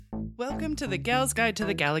Welcome to the Gals Guide to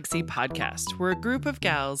the Galaxy podcast, where a group of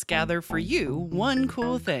gals gather for you one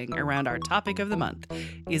cool thing around our topic of the month.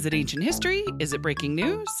 Is it ancient history? Is it breaking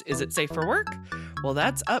news? Is it safe for work? Well,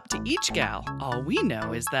 that's up to each gal. All we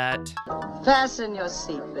know is that... Fasten your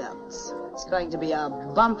seatbelts. It's going to be a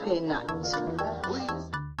bumpy night.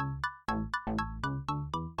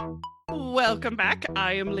 Welcome back.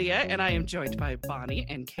 I am Leah, and I am joined by Bonnie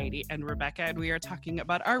and Katie and Rebecca, and we are talking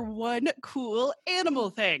about our one cool animal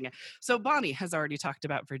thing. So Bonnie has already talked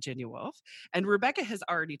about Virginia Woolf, and Rebecca has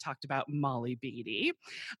already talked about Molly Beatty.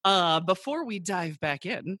 Before we dive back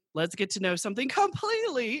in, let's get to know something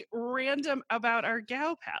completely random about our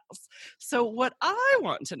gal pals. So what I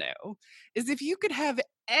want to know is if you could have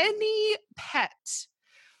any pet,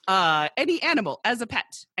 any animal as a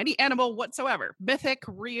pet, any animal whatsoever, mythic,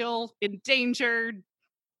 real, endangered,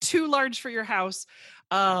 too large for your house,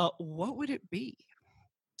 what would it be?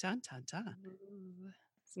 Dun, dun, dun.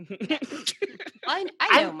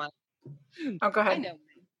 I know mine. Oh, go ahead. I know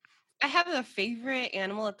mine. I have a favorite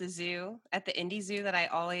animal at the zoo, at the Indy Zoo, that I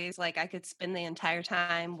always I could spend the entire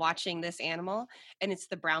time watching this animal, and it's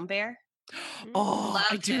the brown bear. Oh,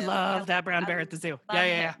 I do love that brown bear at the zoo.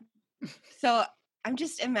 Yeah. So I'm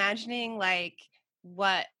just imagining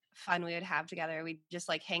what fun we would have together. We'd just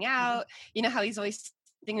hang out. You know how he's always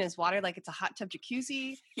sitting in his water like it's a hot tub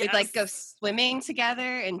jacuzzi? Yes. We'd go swimming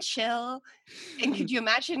together and chill. And could you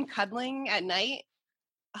imagine cuddling at night?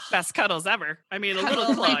 Best cuddles ever. I mean, a little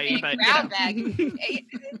clawy, but brown bag.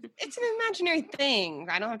 It's an imaginary thing.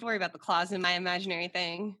 I don't have to worry about the claws in my imaginary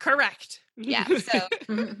thing. Correct. Yeah. So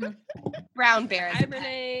brown bear. as a pet.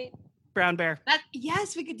 Hibernate. Brown bear.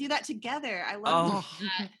 Yes, we could do that together. I love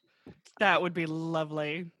that. That would be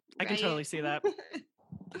lovely. I can Right? totally see that.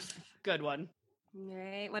 Good one. All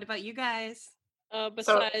right. What about you guys?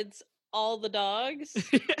 Besides all the dogs,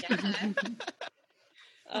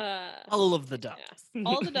 All of the dogs. yeah,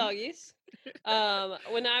 all the doggies.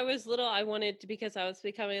 When I was little, I wanted to, because I was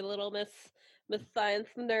becoming a little Miss Science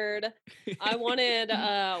nerd. I wanted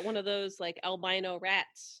one of those albino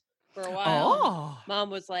rats for a while. Oh. Mom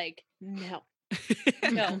was like, no,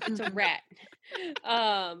 it's a rat.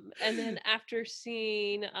 And then after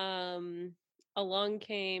seeing Along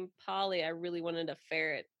Came Polly, I really wanted a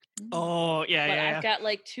ferret. Oh, yeah, But yeah. I've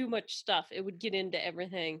got too much stuff. It would get into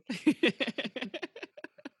everything.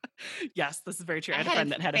 Yes, this is very true. I I had a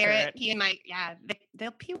friend that had a ferret. pee in my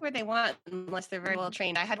they'll pee where they want unless they're very well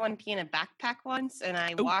trained. I had one pee in a backpack once, and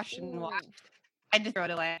I washed and washed. I had to throw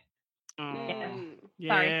it away. Oh, Mm.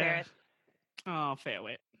 yeah. Sorry, ferret. Oh,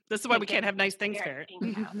 ferret. This is why we can't have nice things, ferret.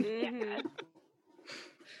 Mhm.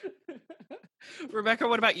 Rebecca,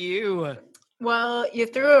 what about you? Well, you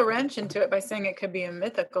threw a wrench into it by saying it could be a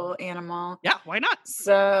mythical animal. Yeah, why not?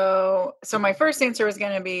 So my first answer was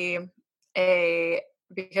going to be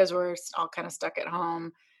because we're all kind of stuck at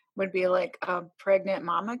home, would be like a pregnant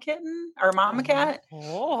mama kitten or mama cat.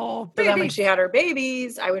 Oh, So then when baby. she had her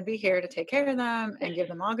babies, I would be here to take care of them and give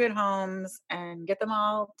them all good homes and get them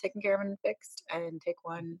all taken care of and fixed and take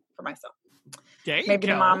one for myself. There you Maybe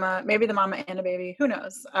go. the mama and a baby, who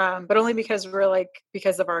knows? But only because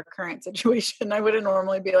because of our current situation, I wouldn't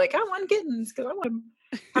normally be like, I want kittens because I want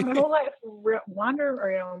to have my whole life wander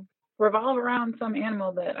or revolve around some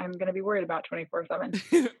animal that I'm going to be worried about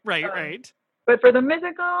 24/7. Right. But for the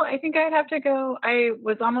mythical, I think I'd have to go. I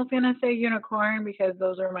was almost going to say unicorn because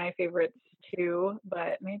those are my favorites too,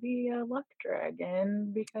 but maybe a luck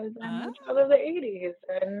dragon because I'm a child of the 80s,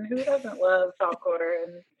 and who doesn't love Falkor?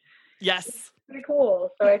 And Yes. pretty cool.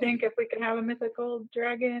 So I think if we could have a mythical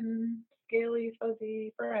dragon, scaly,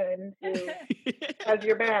 fuzzy friend who has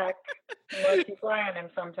your back and lets you fly on him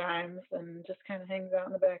sometimes and just kind of hangs out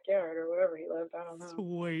in the backyard or wherever he lives. I don't know.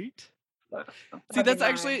 Sweet. So, See, that'd that's be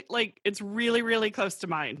actually it's really, really close to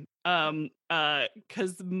mine.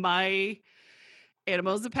 Because my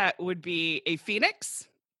animal as a pet would be a phoenix.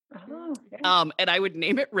 mine. Oh, yeah. And I would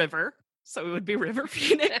name it River. So it would be River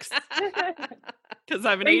Phoenix. Because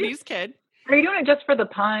I'm an Are you- 80s kid. Are you doing it just for the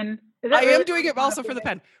pun? Is that I am really doing it what you also wanna for the do?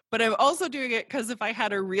 pen, but I'm also doing it because if I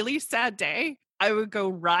had a really sad day, I would go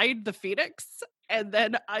ride the phoenix and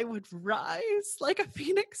then I would rise like a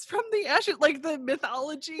phoenix from the ashes, like the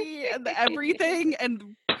mythology and the everything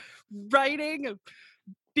and riding a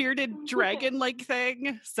bearded dragon like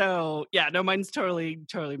thing. So yeah, no, mine's totally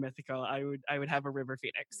mythical. I would have a river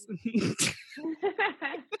phoenix.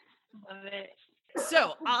 Love it.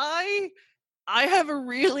 So I have a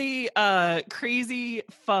really crazy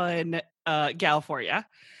fun gal for you.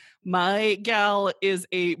 My gal is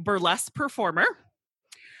a burlesque performer.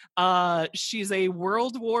 She's a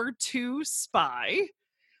World War II spy.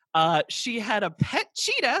 She had a pet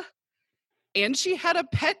cheetah and she had a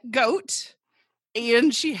pet goat,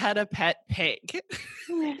 and she had a pet pig.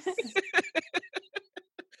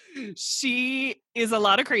 She is a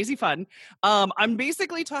lot of crazy fun. I'm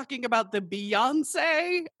basically talking about the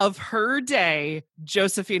Beyonce of her day,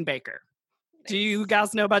 Josephine Baker. Do you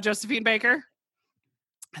guys know about Josephine Baker?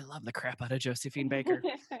 I love the crap out of Josephine Baker.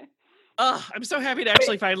 Oh, I'm so happy to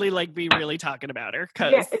actually finally be really talking about her.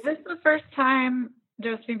 Yeah, is this the first time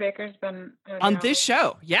Josephine Baker's been on this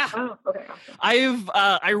show? Yeah. Oh, okay. Awesome.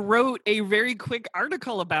 I wrote a very quick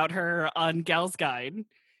article about her on Gals Guide.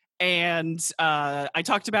 And I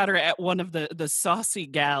talked about her at one of the Saucy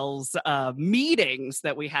Gals meetings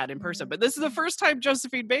that we had in person. But this is the first time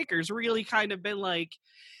Josephine Baker's really kind of been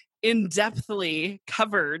in-depthly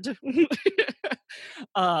covered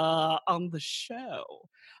on the show.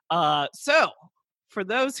 So for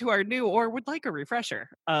those who are new or would like a refresher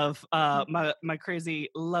of my crazy,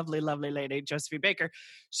 lovely, lovely lady, Josephine Baker,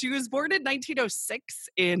 she was born in 1906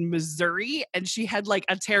 in Missouri, and she had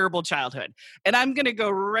a terrible childhood. And I'm going to go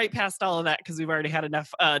right past all of that because we've already had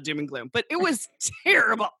enough doom and gloom, but it was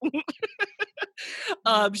terrible.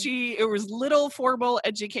 It was little formal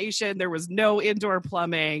education. There was no indoor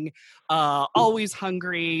plumbing, always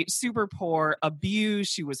hungry, super poor,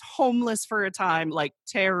 abused. She was homeless for a time,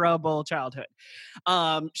 terrible childhood.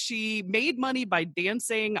 She made money by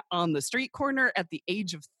dancing on the street corner at the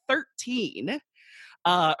age of 13.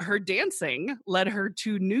 Her dancing led her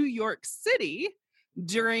to New York City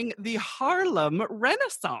during the Harlem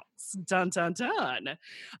Renaissance. Dun, dun, dun.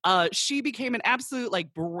 She became an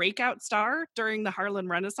absolute breakout star during the Harlem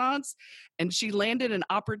Renaissance, and she landed an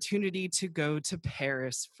opportunity to go to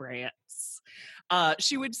Paris, France.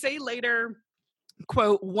 She would say later,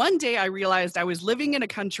 quote, "One day I realized I was living in a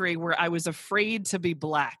country where I was afraid to be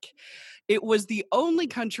Black. It was only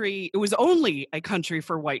a country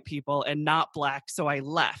for white people and not Black, so I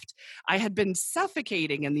left. I had been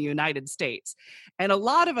suffocating in the United States, and a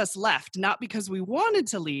lot of us left, not because we wanted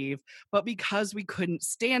to leave, but because we couldn't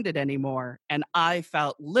stand it anymore, and I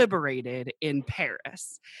felt liberated in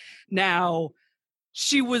Paris." Now,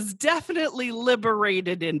 she was definitely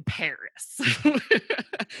liberated in Paris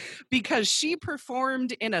because she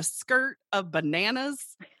performed in a skirt of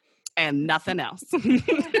bananas and nothing else.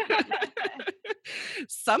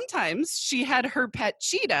 Sometimes she had her pet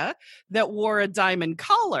cheetah that wore a diamond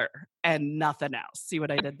collar and nothing else. See what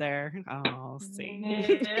I did there? Oh,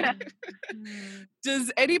 see.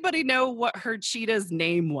 Does anybody know what her cheetah's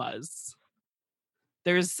name was?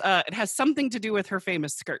 It has something to do with her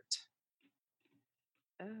famous skirt.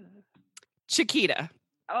 Chiquita.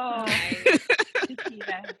 Oh,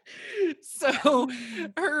 Chiquita. So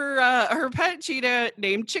her pet cheetah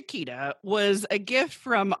named Chiquita was a gift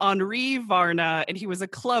from Henri Varna, and he was a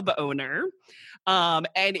club owner. And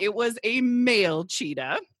it was a male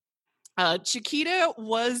cheetah. Chiquita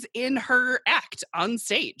was in her act on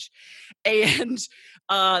stage, and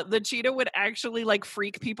the cheetah would actually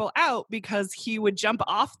freak people out because he would jump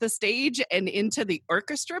off the stage and into the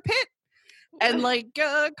orchestra pit and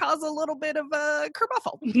cause a little bit of a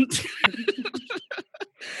kerfuffle.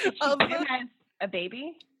 As a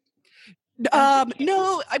baby?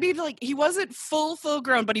 No, I mean he wasn't full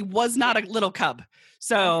grown, but he was not a little cub.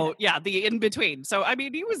 So okay. Yeah, the in between. So I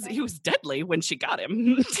mean he was deadly when she got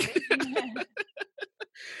him.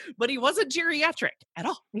 But he wasn't geriatric at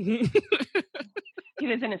all. He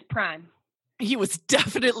was in his prime. He was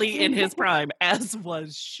definitely in his prime, as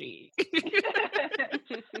was she.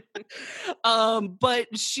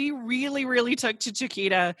 But she really, really took to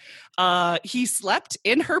Chiquita. He slept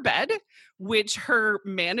in her bed, which her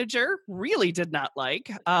manager really did not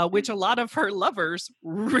like, which a lot of her lovers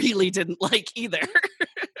really didn't like either.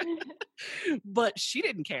 But she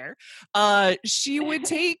didn't care. She would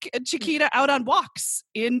take Chiquita out on walks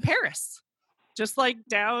in Paris. Just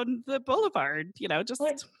down the boulevard, just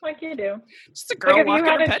like you do. Just a girl walking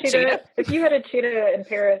her pet cheetah. If you had a cheetah in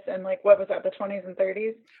Paris in what was that, the 20s and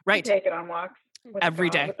 30s? Right. You take it on walks every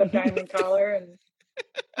day with a diamond collar and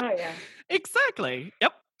oh yeah. Exactly.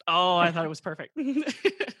 Yep. Oh, I thought it was perfect.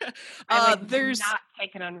 There's not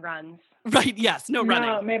taken on runs. Right. Yes. No running.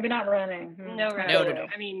 No, maybe not running. No running. No.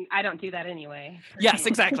 I mean, I don't do that anyway. Yes,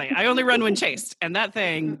 exactly. I only run when chased, and that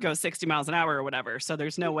thing goes 60 miles an hour or whatever. So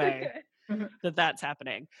there's no way that's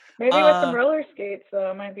happening. Maybe with some roller skates,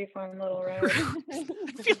 though, it might be a fun little ride. I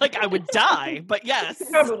feel like I would die, but yes.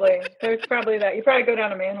 Probably. There's probably that. You probably go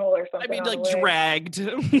down a manhole or something. I mean, dragged.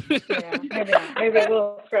 Yeah, maybe not. Maybe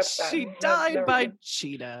we'll scratch that. She died by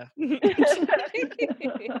cheetah.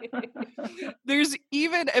 There's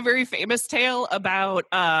even a very famous tale about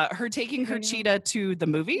her taking her cheetah to the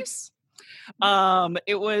movies.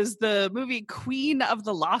 It was the movie Queen of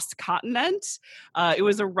the Lost Continent. It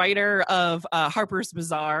was a writer of Harper's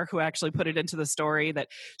Bazaar who actually put it into the story that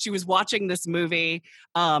she was watching this movie,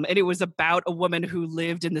 and it was about a woman who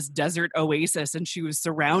lived in this desert oasis, and she was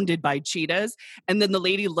surrounded by cheetahs. And then the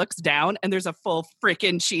lady looks down, and there's a full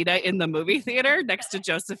freaking cheetah in the movie theater next to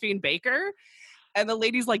Josephine Baker. And the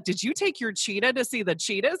lady's like, "Did you take your cheetah to see the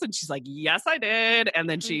cheetahs?" And she's like, "Yes, I did." And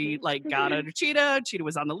then she like got on her cheetah. Cheetah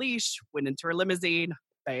was on the leash, went into her limousine.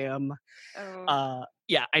 Bam.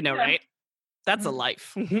 Yeah, I know, right? That's a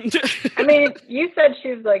life. I mean, you said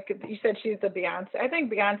she's the Beyonce. I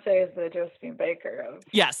think Beyonce is the Josephine Baker of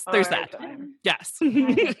yes, there's that. time. Yes. I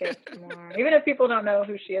think it's more. Even if people don't know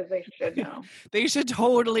who she is, they should know. They should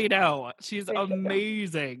totally know. She's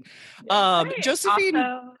amazing. Josephine.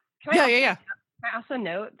 Yeah. I also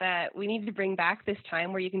note that we need to bring back this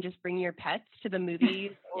time where you can just bring your pets to the movies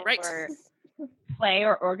or play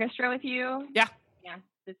or orchestra with you. Yeah. Yeah.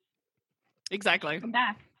 Exactly. Come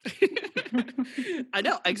back. I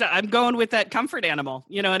know. Exactly. I'm going with that comfort animal.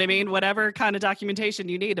 You know what I mean? Whatever kind of documentation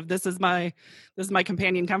you need. If this is my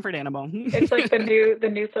companion comfort animal. It's like the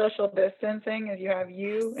new social distancing is you have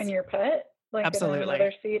you and your pet, like absolutely, in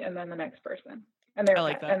another seat, and then the next person and their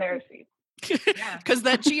like pet and their seat. Because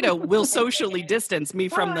that cheetah will socially distance me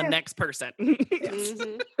from the next person.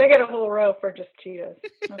 They get a whole row for just cheetahs.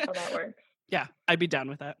 That's how that works. Yeah, I'd be down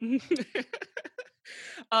with that.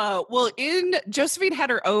 Well, Josephine had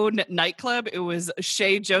her own nightclub. It was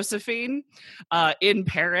Chez Josephine in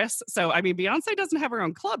Paris. So, I mean, Beyonce doesn't have her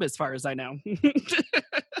own club as far as I know.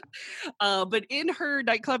 But in her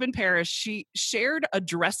nightclub in Paris, she shared a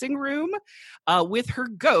dressing room with her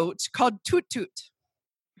goat called Toot Toot.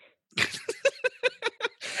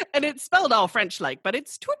 And it's spelled all French-like, but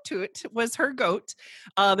it's Toot Toot was her goat.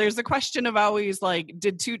 There's a question of always like,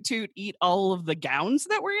 did Toot Toot eat all of the gowns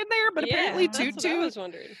that were in there? But apparently Toot Toot, I was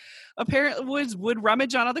wondering. Apparently would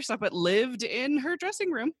rummage on other stuff, but lived in her dressing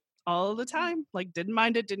room all the time. Like didn't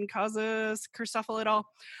mind it, didn't cause a kerfuffle at all.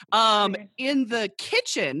 In the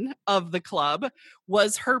kitchen of the club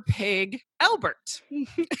was her pig Albert.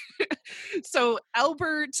 So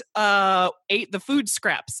Albert ate the food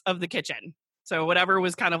scraps of the kitchen. So whatever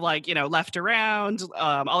was kind of like, left around,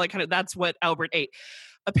 all that kind of, that's what Albert ate.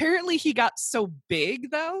 Apparently he got so big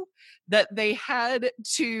though, that they had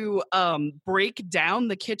to break down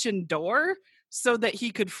the kitchen door so that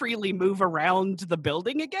he could freely move around the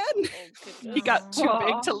building again. He got too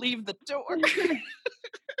big to leave the door.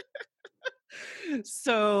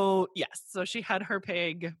 So yes, so she had her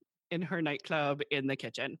pig in her nightclub in the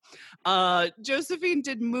kitchen. Josephine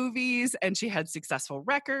did movies and she had successful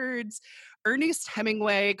records. Ernest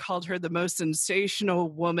Hemingway called her the most sensational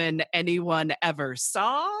woman anyone ever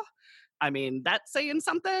saw. I mean, that's saying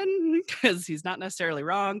something because he's not necessarily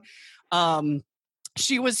wrong.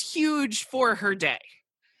 She was huge for her day.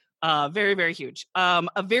 Very, very huge.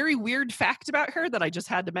 A very weird fact about her that I just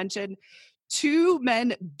had to mention. 2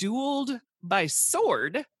 men dueled by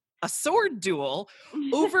sword, a sword duel,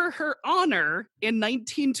 over her honor in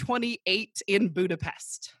 1928 in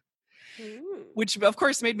Budapest. Which, of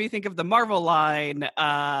course, made me think of the Marvel line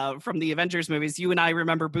from the Avengers movies. You and I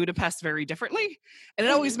remember Budapest very differently. And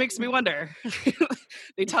it always makes me wonder.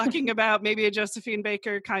 They talking about maybe a Josephine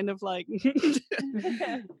Baker kind of like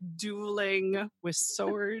dueling with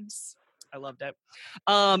swords. I loved it.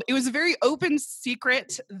 It was a very open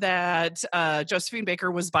secret that Josephine Baker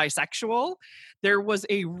was bisexual. There was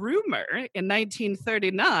a rumor in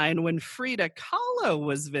 1939 when Frida Kahlo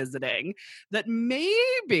was visiting that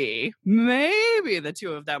maybe the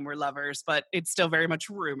two of them were lovers, but it's still very much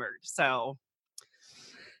rumored. So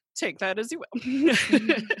take that as you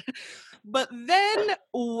will. But then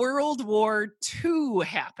World War II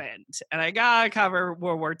happened, and I gotta cover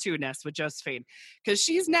World War II-ness with Josephine because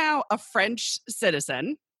she's now a French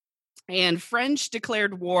citizen, and French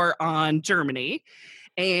declared war on Germany,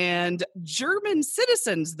 and German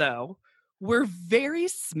citizens, though, were very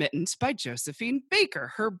smitten by Josephine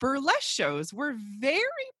Baker. Her burlesque shows were very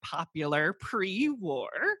popular pre-war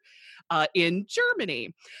in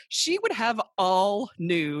Germany. She would have all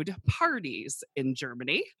nude parties in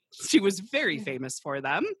Germany. She was very famous for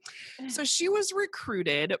them. So she was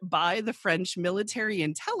recruited by the French military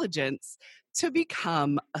intelligence to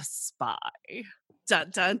become a spy. Dun,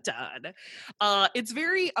 dun, dun. It's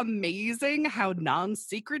very amazing how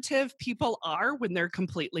non-secretive people are when they're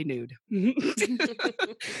completely nude.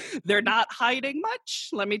 They're not hiding much,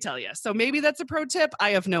 let me tell you. So maybe that's a pro tip. I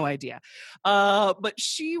have no idea. But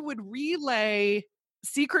she would relay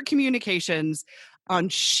secret communications on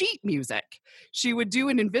sheet music. She would do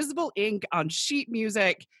an invisible ink on sheet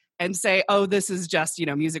music and say, oh, this is just,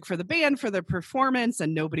 music for the band, for the performance,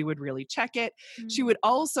 and nobody would really check it. She would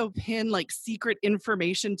also pin like secret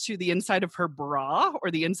information to the inside of her bra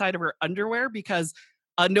or the inside of her underwear because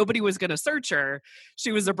nobody was going to search her.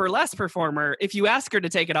 She was a burlesque performer. If you ask her to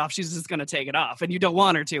take it off, she's just going to take it off, and you don't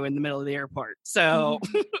want her to in the middle of the airport. So,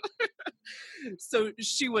 so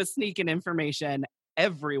she was sneaking information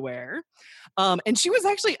everywhere. And she was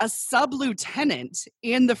actually a sub-lieutenant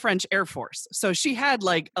in the French Air Force. So she had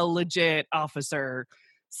like a legit officer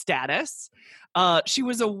status. She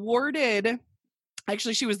was awarded,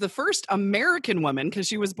 actually, she was the first American woman, because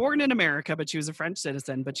she was born in America, but she was a French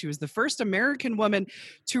citizen, but she was the first American woman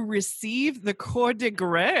to receive the Croix de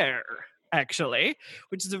Guerre, actually,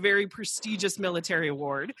 which is a very prestigious military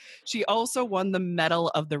award. She also won the Medal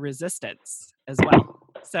of the Resistance as well.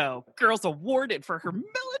 So, girl's awarded for her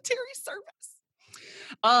military service.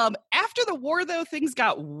 After the war, though, things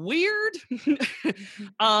got weird.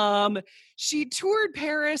 She toured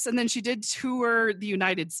Paris, and then she did tour the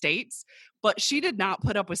United States, but she did not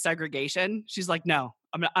put up with segregation. She's like, no,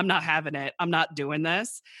 I'm not having it. I'm not doing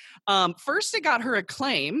this. First, it got her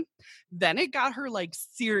acclaim. Then it got her like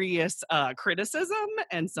serious criticism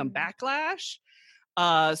and some backlash.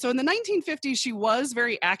 So in the 1950s, she was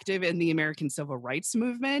very active in the American Civil Rights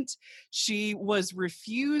Movement. She was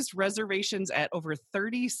refused reservations at over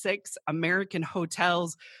 36 American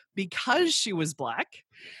hotels because she was Black.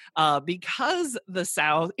 Because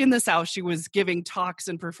in the South, she was giving talks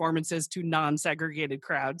and performances to non-segregated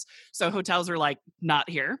crowds. So hotels are like, not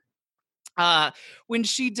here. When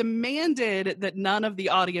she demanded that none of the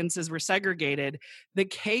audiences were segregated, the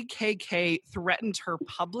KKK threatened her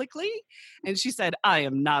publicly, and she said, I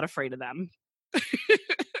am not afraid of them.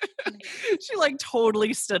 She like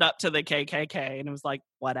totally stood up to the KKK and was like,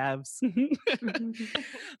 whatevs. In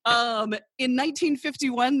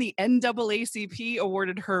 1951, the NAACP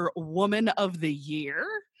awarded her Woman of the Year.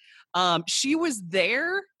 She was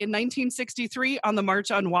there in 1963 on the March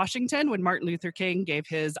on Washington when Martin Luther King gave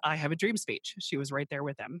his I Have a Dream speech. She was right there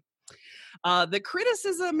with him. The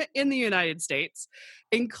criticism in the United States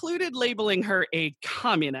included labeling her a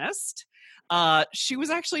communist. She was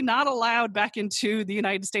actually not allowed back into the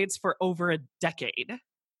United States for over a decade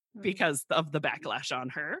because of the backlash on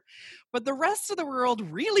her. But the rest of the world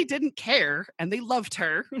really didn't care, and they loved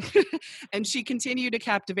her. And she continued to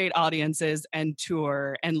captivate audiences and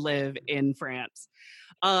tour and live in France.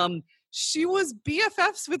 She was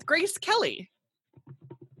BFFs with Grace Kelly.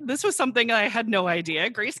 This was something I had no idea.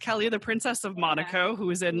 Grace Kelly, the Princess of Monaco, who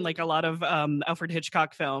was in like a lot of Alfred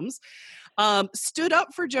Hitchcock films, stood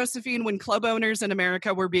up for Josephine when club owners in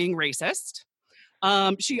America were being racist.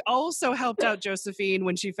 She also helped out Josephine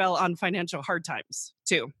when she fell on financial hard times,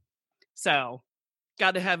 too. So,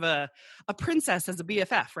 got to have a princess as a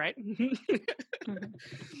BFF, right?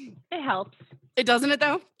 It helps. It doesn't it,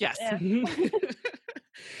 though? Yes. Yeah.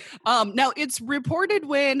 Now, it's reported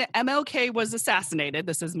when MLK was assassinated,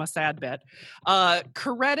 this is my sad bit,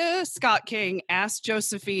 Coretta Scott King asked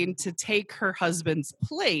Josephine to take her husband's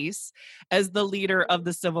place as the leader of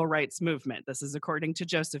the civil rights movement. This is according to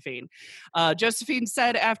Josephine. Josephine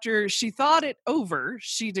said after she thought it over,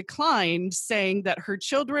 she declined, saying that her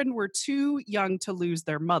children were too young to lose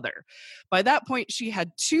their mother. By that point, she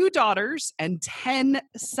had 2 daughters and 10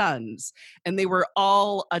 sons, and they were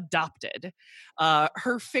all adopted.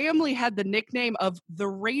 Her family had the nickname of the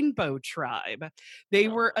Rainbow Tribe. They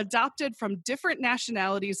were adopted from different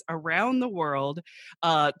nationalities around the world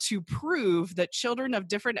to prove that children of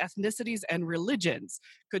different ethnicities and religions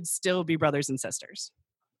could still be brothers and sisters.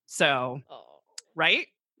 So, right?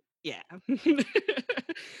 Yeah.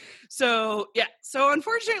 So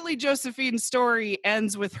unfortunately, Josephine's story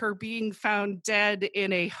ends with her being found dead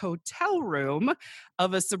in a hotel room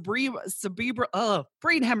of a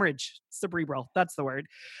brain hemorrhage. Cerebral, that's the word.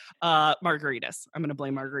 Margaritas. I'm going to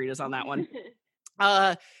blame margaritas on that one.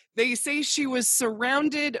 They say she was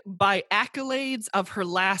surrounded by accolades of her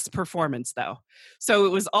last performance, though. So it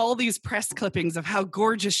was all these press clippings of how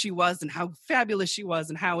gorgeous she was and how fabulous she was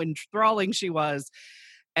and how enthralling she was.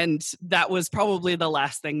 And that was probably the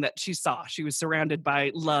last thing that she saw. She was surrounded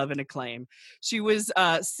by love and acclaim. She was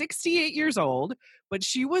 68 years old, but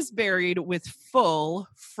she was buried with full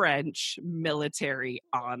French military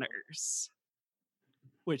honors,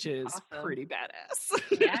 which is awesome. Pretty badass.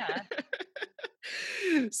 Yeah.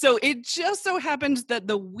 So it just so happens that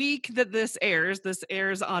the week that this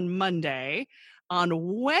airs on Monday. On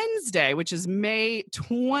Wednesday, which is May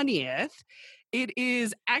 20th, it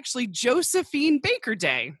is actually Josephine Baker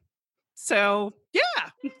Day. So, yeah,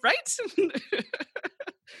 right?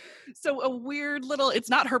 So a weird little, it's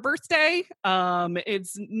not her birthday.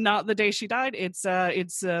 It's not the day she died. It's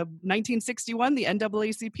 1961. The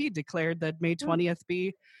NAACP declared that May 20th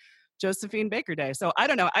be Josephine Baker Day. So I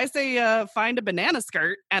don't know. I say find a banana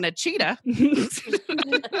skirt and a cheetah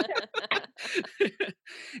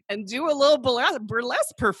and do a little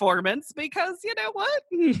burlesque performance because you know what?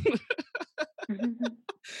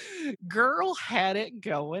 Girl had it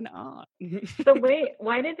going on. So wait,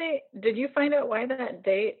 did you find out why that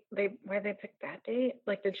date, why they picked that date?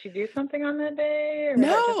 Like, did she do something on that day? Or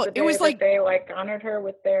No, it was like they honored her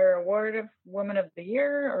with their award of Woman of the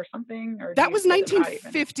Year or something? Or that was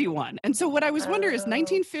 1951. And so what I was wondering is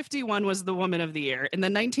 1951 was the Woman of the Year and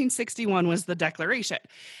then 1961 was the Declaration.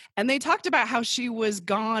 And they talked about how she was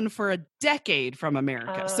gone for a decade from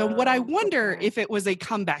America. So what I wonder if it was a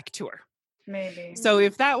comeback tour. Maybe. So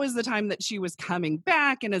if that was the time that she was coming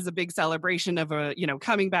back and as a big celebration of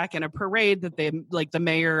coming back in a parade that they, like the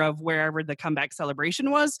mayor of wherever the comeback celebration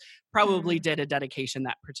was, probably did a dedication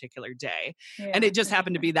that particular day. Yeah, and it just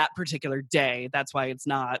happened to be that particular day. That's why it's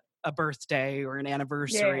not a birthday or an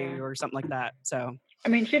anniversary or something like that. So I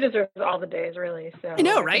mean, she deserves all the days, really. So I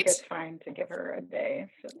know, right? Think it's fine to give her a day.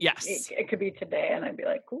 So yes, it could be today, and I'd be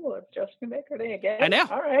like, "Cool, it's Josephine Baker Day again." I know.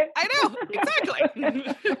 All right, I know exactly.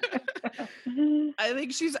 I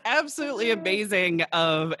think she's absolutely amazing.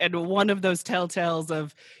 And one of those telltales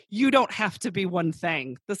of you don't have to be one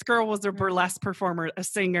thing. This girl was a burlesque performer, a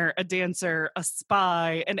singer, a dancer, a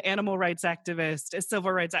spy, an animal rights activist, a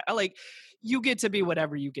civil rights. Like you get to be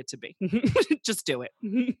whatever you get to be. Just do it.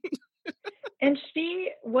 And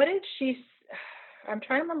I'm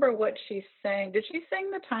trying to remember what she sang. Did she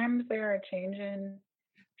sing The Times They Are Changing?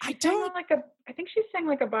 I think she sang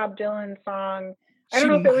like a Bob Dylan song. I don't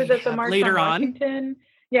know if it was at the March on Washington.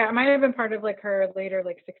 Yeah, it might have been part of like her later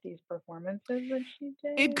like 60s performances that she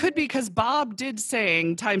did. It could be because Bob did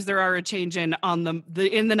sing Times There Are a Changin' on in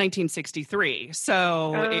the 1963.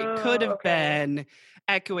 So it could have been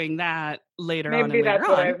echoing that later on. Maybe that's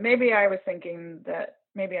what maybe I was thinking that.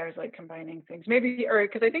 Maybe I was like combining things. Maybe, or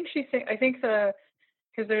because I think because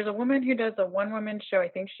there's a woman who does a one-woman show. I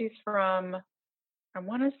think she's from, I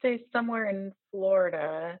want to say somewhere in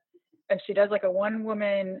Florida, and she does like a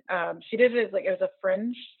one-woman. She did it like it was a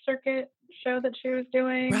fringe circuit show that she was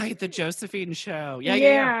doing. Right, the Josephine show.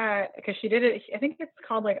 Yeah. Because she did it. I think it's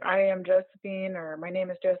called like I Am Josephine or My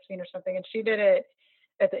Name is Josephine or something, and she did it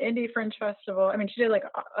at the Indie Fringe Festival. I mean, she did like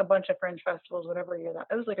a bunch of fringe festivals, whatever year that.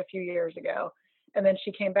 It was like a few years ago. And then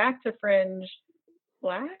she came back to Fringe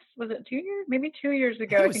was it 2 years? Maybe 2 years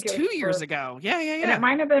ago. I think it was 2 years ago. Yeah. And it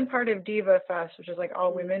might have been part of Diva Fest, which is like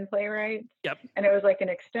all women playwrights. Yep. And it was like an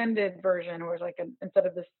extended version, where it was like instead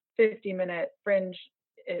of this 50-minute Fringe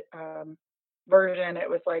version, it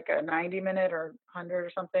was like a 90-minute or 100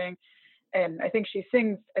 or something. And I think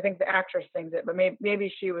the actress sings it, but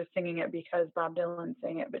maybe she was singing it because Bob Dylan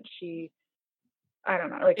sang it, but I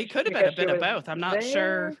don't know. Like it could have been a bit of both. I'm not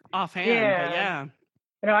sure offhand, but yeah.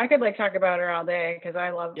 You know, I could like talk about her all day because I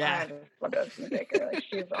just love Josephine Baker. Like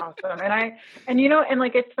she's awesome. And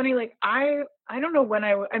like it's funny. Like I don't know when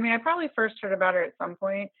I mean I probably first heard about her at some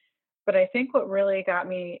point, but I think what really got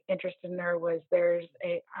me interested in her was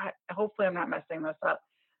hopefully I'm not messing this up.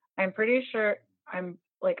 I'm pretty sure I'm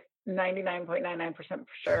like 99.99%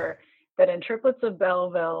 sure that in Triplets of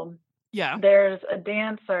Belleville. Yeah. There's a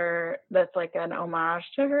dancer that's like an homage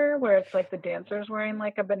to her, where it's like the dancer's wearing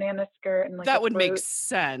like a banana skirt and like that would make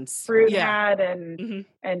sense. Fruit hat and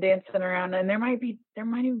dancing around. And there might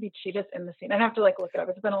even be cheetahs in the scene. I'd have to like look it up.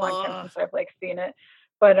 It's been a long time since I've like seen it.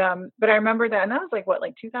 But I remember that, and that was like what,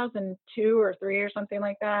 like 2002 or 3 or something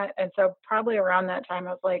like that. And so probably around that time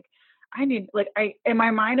I was like, in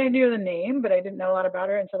my mind I knew the name, but I didn't know a lot about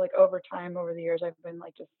her. And so like over the years I've been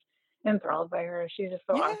like just enthralled by her. She's just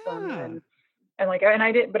so awesome, and there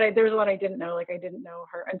was a lot I didn't know. Like I didn't know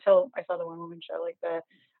her until I saw the one woman show.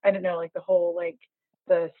 I didn't know like the whole like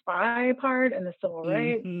the spy part and the civil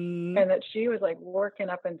rights, and that she was like working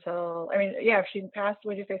up until she passed.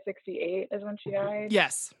 Would you say 68 is when she died?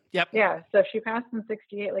 Yes. Yep. Yeah. So if she passed in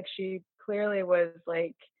 68, like she clearly was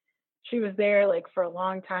like she was there like for a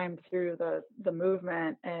long time through the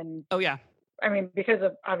movement. And I mean because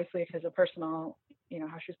of personal, you know,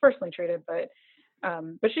 how she was personally treated, but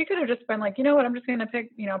she could have just been like, you know what, I'm just going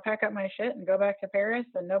to pack up my shit and go back to Paris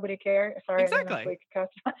and nobody cares. Sorry. Exactly.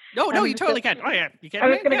 No, you totally can. Oh yeah. You can. I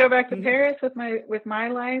was going to go back to Paris with my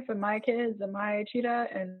life and my kids and my cheetah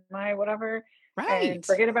and my whatever. Right. And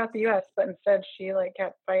forget about the US. But instead she like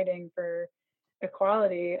kept fighting for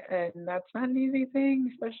equality, and that's not an easy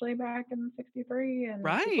thing, especially back in '63, and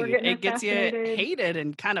people were Right. getting It gets you assassinated. hated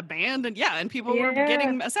and kind of banned. And and people were Yeah,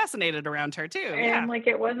 getting assassinated around her too. and Yeah. like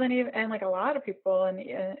it wasn't even, and like a lot of people, and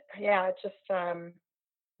yeah, it's just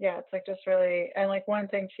yeah, it's like just really, and like one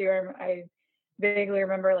thing too, I vaguely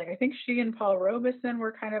remember, like I think she and Paul Robeson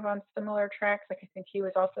were kind of on similar tracks. Like I think he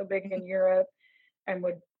was also big in Europe, and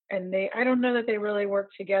would, and they, I don't know that they really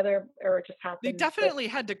worked together, or it just They happened, but definitely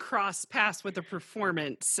had to cross paths with the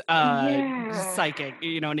performance yeah, psychic,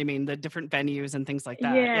 you know what I mean? The different venues and things like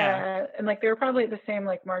that. Yeah. yeah, and like they were probably at the same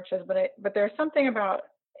like marches, but there's something about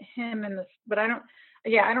him in this, but I don't,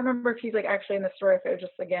 yeah, I don't remember if he's like actually in the story, if it was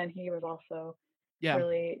just, again, he was also Yeah.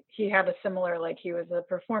 really, he had a similar, like he was a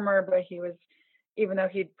performer, but he was, even though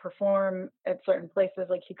he'd perform at certain places,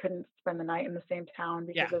 like he couldn't spend the night in the same town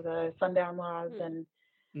Yeah. because of the sundown laws Hmm. and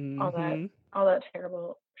Mm-hmm. all that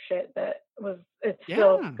terrible shit that was, it's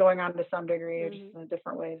still Yeah. going on to some degree, Mhm. just in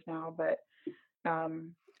different ways now, I but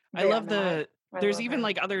yeah, love no, I there's love even her.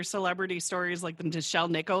 like other celebrity stories like the Nichelle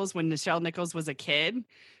Nichols. When Nichelle Nichols was a kid,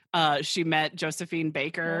 she met Josephine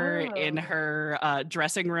Baker in Oh. her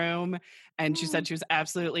dressing room, and she said she was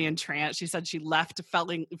absolutely entranced. She said she left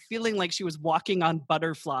feeling like she was walking on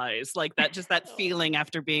butterflies, like that, just that Oh. feeling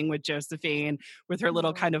after being with Josephine, with her little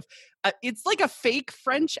Oh. kind of it's like a fake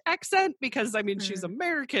French accent, because I mean she's Mm.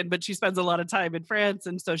 American, but she spends a lot of time in France,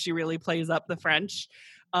 and so she really plays up the French.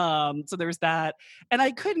 So there's that. And I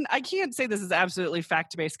can't say this is absolutely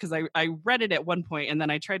fact based, because I read it at one point and then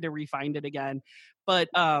I tried to refind it again. But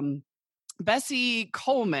Bessie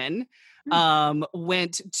Coleman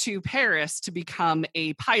went to Paris to become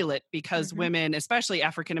a pilot, because Mm-hmm. women, especially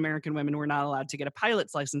African American women, were not allowed to get a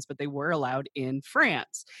pilot's license, but they were allowed in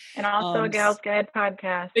France. And also a Gal's Guide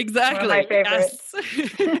podcast. One of my Exactly. favorites.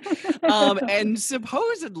 Yes. And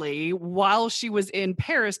supposedly, while she was in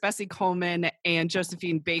Paris, Bessie Coleman and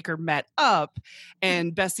Josephine Baker met up,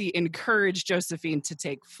 and Bessie encouraged Josephine to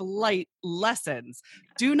take flight lessons.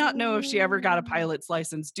 Do not know if she ever got a pilot's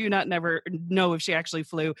license. Do not never know if she actually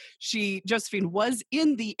flew. Josephine was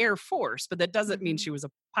in the Air Force, but that doesn't mean she was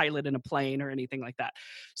a pilot in a plane or anything like that.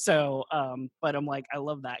 So, but I'm like, I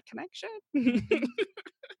love that connection.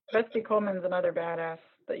 Bessie Coleman's another badass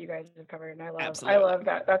that you guys have covered, and I Absolutely. love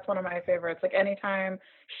that. That's one of my favorites. Like anytime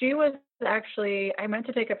she was, actually, I meant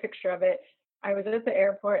to take a picture of it. I was at the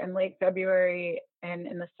airport in late February, and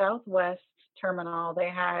in the Southwest terminal, they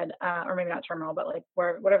had, or maybe not terminal, but like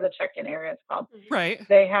whatever the check-in area is called, Right.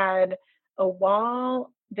 they had a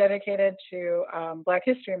wall dedicated to Black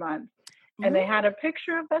History Month. And they had a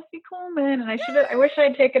picture of Bessie Coleman, and I wish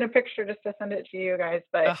I'd taken a picture just to send it to you guys,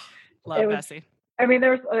 but Ugh, love it was, Bessie. I mean,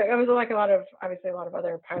 there was like obviously a lot of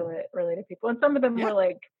other pilot related people, and some of them Yeah. were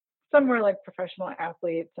like, some were like professional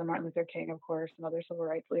athletes, and Martin Luther King, of course, and other civil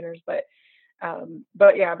rights leaders, but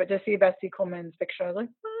to see Bessie Coleman's picture, I was like,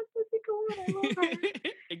 oh, Bessie Coleman, I love her.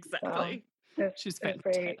 Exactly. So She's it's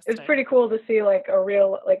fantastic. pretty cool to see like a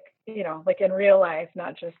real, like, you know, like in real life,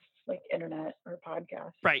 not just like internet or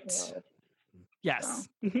podcast. Right. You know, Yes.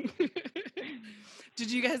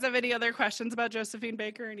 Did you guys have any other questions about Josephine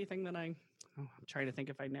Baker? Anything that I'm trying to think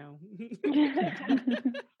if I know.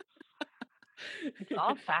 It's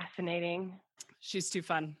all fascinating. She's too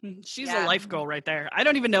fun. She's a Yeah. life goal right there. I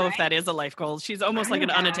don't even know if Right? that is a life goal. She's almost like an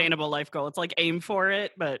Yeah. unattainable life goal. It's like aim for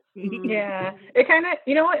it, but Yeah, it kind of,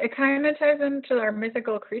 you know what, it kind of ties into our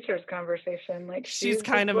mythical creatures conversation. Like she's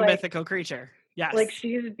kind just of a mythical creature. Yes. Like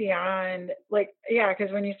she's beyond, like, yeah,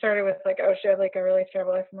 because when you started with like, oh, she had like a really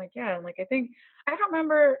terrible life, I'm like, yeah, and like I don't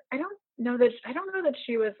know that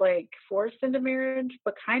she was like forced into marriage,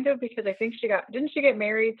 but kind of, because I think didn't she get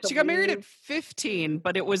married to she got married leave? at 15,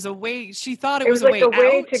 but it was a way, she thought it It was was a like way a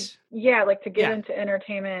way out. to get Yeah. into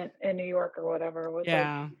entertainment in New York or whatever. Was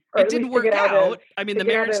Yeah. like, or It at didn't least to work get out. of, I mean, to the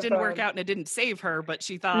get out marriage of, didn't work out and it didn't save her, but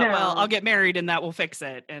she thought, well, I'll no, get married and that will fix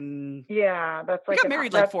it. And yeah, that's she like got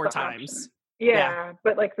married like that's 4 the times. option. Yeah. Yeah,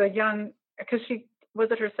 but like the young, because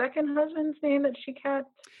was it her second husband's name that she kept?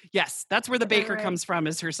 Yes, that's where the Is that Baker right? comes from,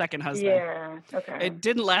 is her second husband. Yeah, okay. It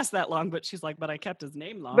didn't last that long, but she's like, but I kept his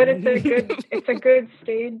name long. But it's a good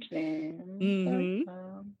stage name.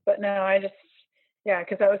 Mhm. But no,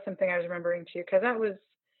 because that was something I was remembering too, because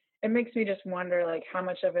it makes me just wonder like how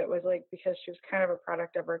much of it was like because she was kind of a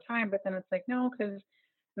product of her time, but then it's like, no, because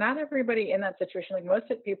not everybody in that situation, like most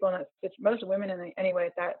people in that, most women anyway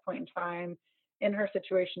at that point in time in her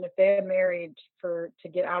situation, if they had married to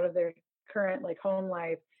get out of their current like home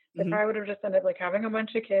life, they Mhm. probably would have just ended up like having a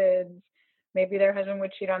bunch of kids. Maybe their husband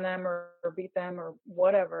would cheat on them or beat them or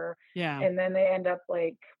whatever. Yeah. And then they end up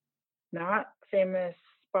like not famous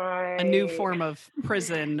by a new form of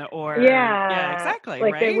prison or yeah, exactly.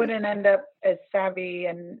 like right? they wouldn't end up as savvy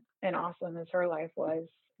and awesome as her life was.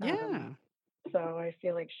 Yeah. So I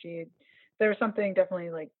feel like there's something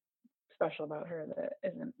definitely like special about her that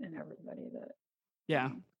isn't in everybody that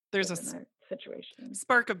there's a in that situation.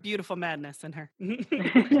 Spark of beautiful madness in her. Dig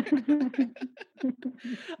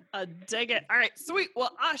it. All right, sweet.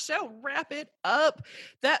 Well, I shall wrap it up.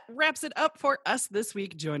 That wraps it up for us this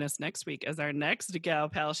week. Join us next week as our next gal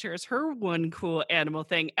pal shares her one cool animal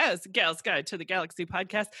thing as Gal's Guide to the Galaxy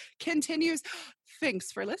podcast continues.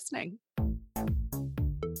 Thanks for listening.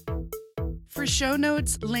 For show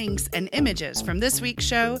notes, links, and images from this week's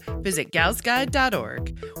show, visit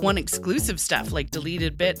galsguide.org. Want exclusive stuff like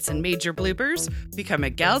deleted bits and major bloopers? Become a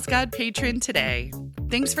Gals Guide patron today.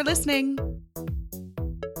 Thanks for listening.